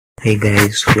Hey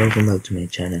guys, welcome back to my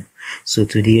channel. So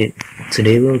today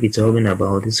we'll be talking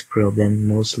about this problem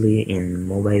mostly in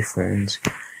mobile phones.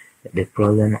 The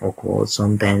problem occurs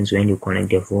sometimes when you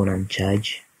connect your phone and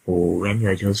charge, or when you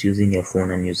are just using your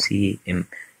phone and you see an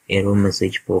error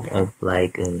message pop up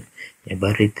like your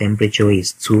battery temperature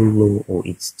is too low or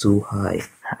it's too high.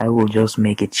 I will just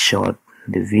make it short.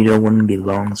 The video won't be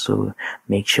long, so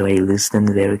make sure you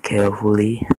listen very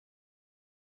carefully.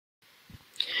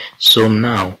 So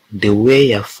now, the way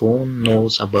your phone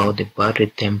knows about the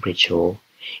battery temperature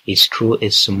is through a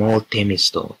small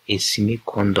thermistor, a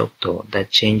semiconductor that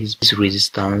changes its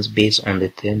resistance based on the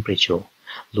temperature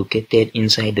located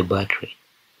inside the battery.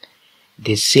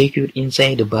 The circuit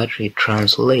inside the battery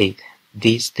translates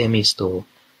this thermistor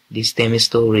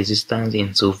resistance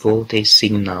into voltage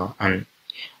signal and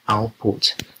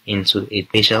output into a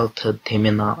special third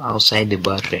terminal outside the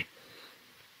battery.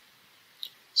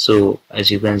 So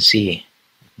as you can see,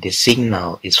 the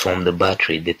signal is from the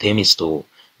battery, the thermistor,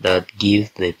 that gives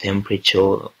the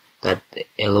temperature that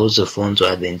allows the phone to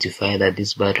identify that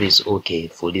this battery is okay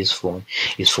for this phone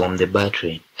is from the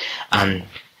battery. And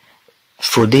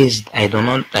for this, I do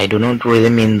not really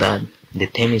mean that the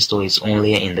thermistor is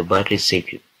only in the battery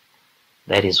circuit.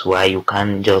 That is why you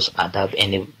can't just adapt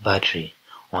any battery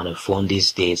on a phone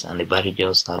these days and the battery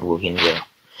just start working well.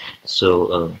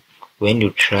 So when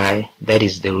you try, that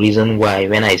is the reason why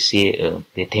when I say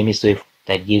the thermistor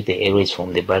that gives the error is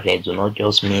from the battery, I do not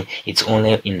just mean it's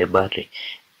only in the battery.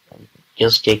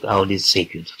 Just check out this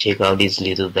circuit, check out this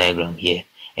little diagram here.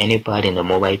 Any part in the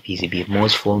mobile PCB,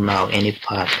 most phone now, any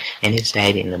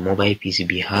side in the mobile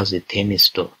PCB has a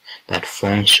thermistor that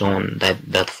function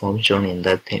in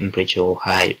that temperature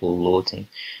high or low thing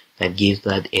that gives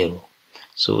that error.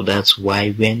 So that's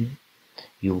why when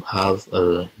you have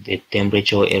the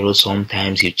temperature error,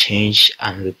 sometimes you change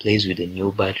and replace with a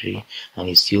new battery and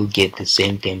you still get the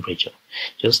same temperature.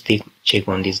 Just check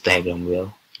on this diagram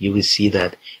well. You will see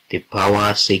that the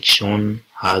power section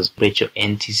has temperature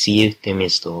NTC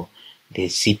thermistor. The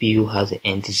CPU has an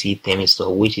NTC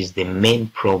thermistor, which is the main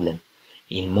problem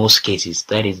in most cases.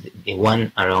 That is the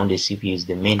one around the CPU is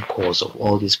the main cause of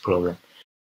all this problem.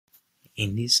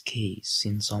 In this case,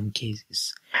 in some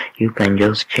cases, you can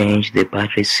just change the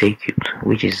battery circuit,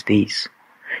 which is this.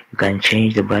 You can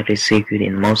change the battery circuit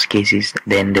in most cases,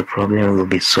 then the problem will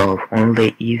be solved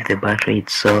only if the battery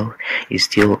itself is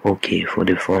still okay for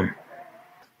the phone.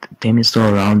 The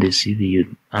thermistor around the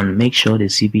CPU, and make sure the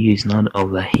CPU is not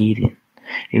overheating.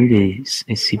 If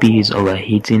the CPU is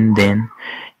overheating, then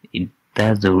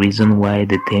that's the reason why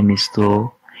the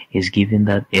thermistor is giving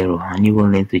that error, and you will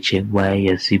need to check why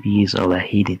your CPU is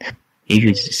overheating. If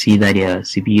you see that your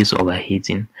CPU is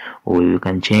overheating, or you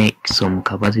can check some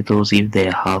capacitors if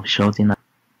they have shorting.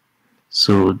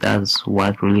 So that's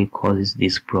what really causes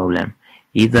this problem.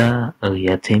 Either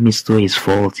your thermistor is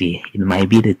faulty. It might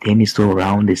be the thermistor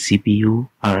around the CPU,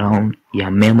 around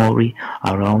your memory,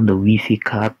 around the Wi-Fi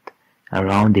card,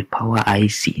 around the power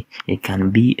IC. It can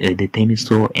be the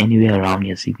thermistor anywhere around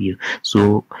your CPU.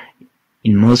 So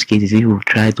in most cases, if you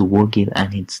try to work it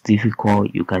and it's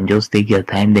difficult, you can just take your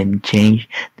time, then change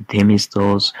the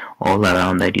thermistors all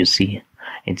around that you see.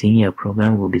 I think your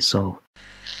problem will be solved.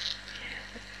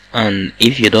 And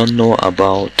if you don't know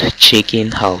about checking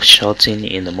house shorting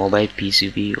in the mobile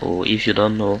PCB, or if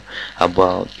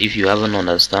you haven't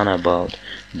understand about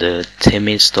the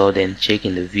thermistor, then check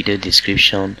in the video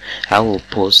description. I will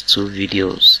post two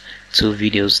videos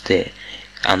there.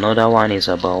 Another one is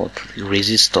about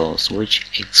resistors,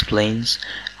 which explains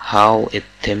how a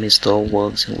thermistor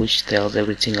works, which tells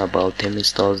everything about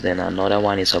thermistors. Then another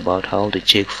one is about how to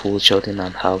check full shorting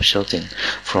and half shorting.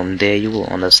 From there you will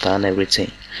understand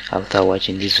everything after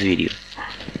watching this video.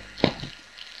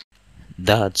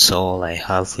 That's all I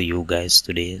have for you guys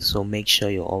today, so make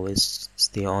sure you always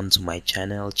stay on to my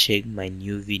channel, check my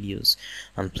new videos,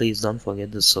 and please don't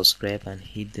forget to subscribe and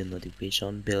hit the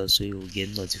notification bell so you will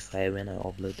get notified when I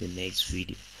upload the next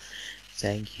video.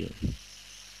 Thank you.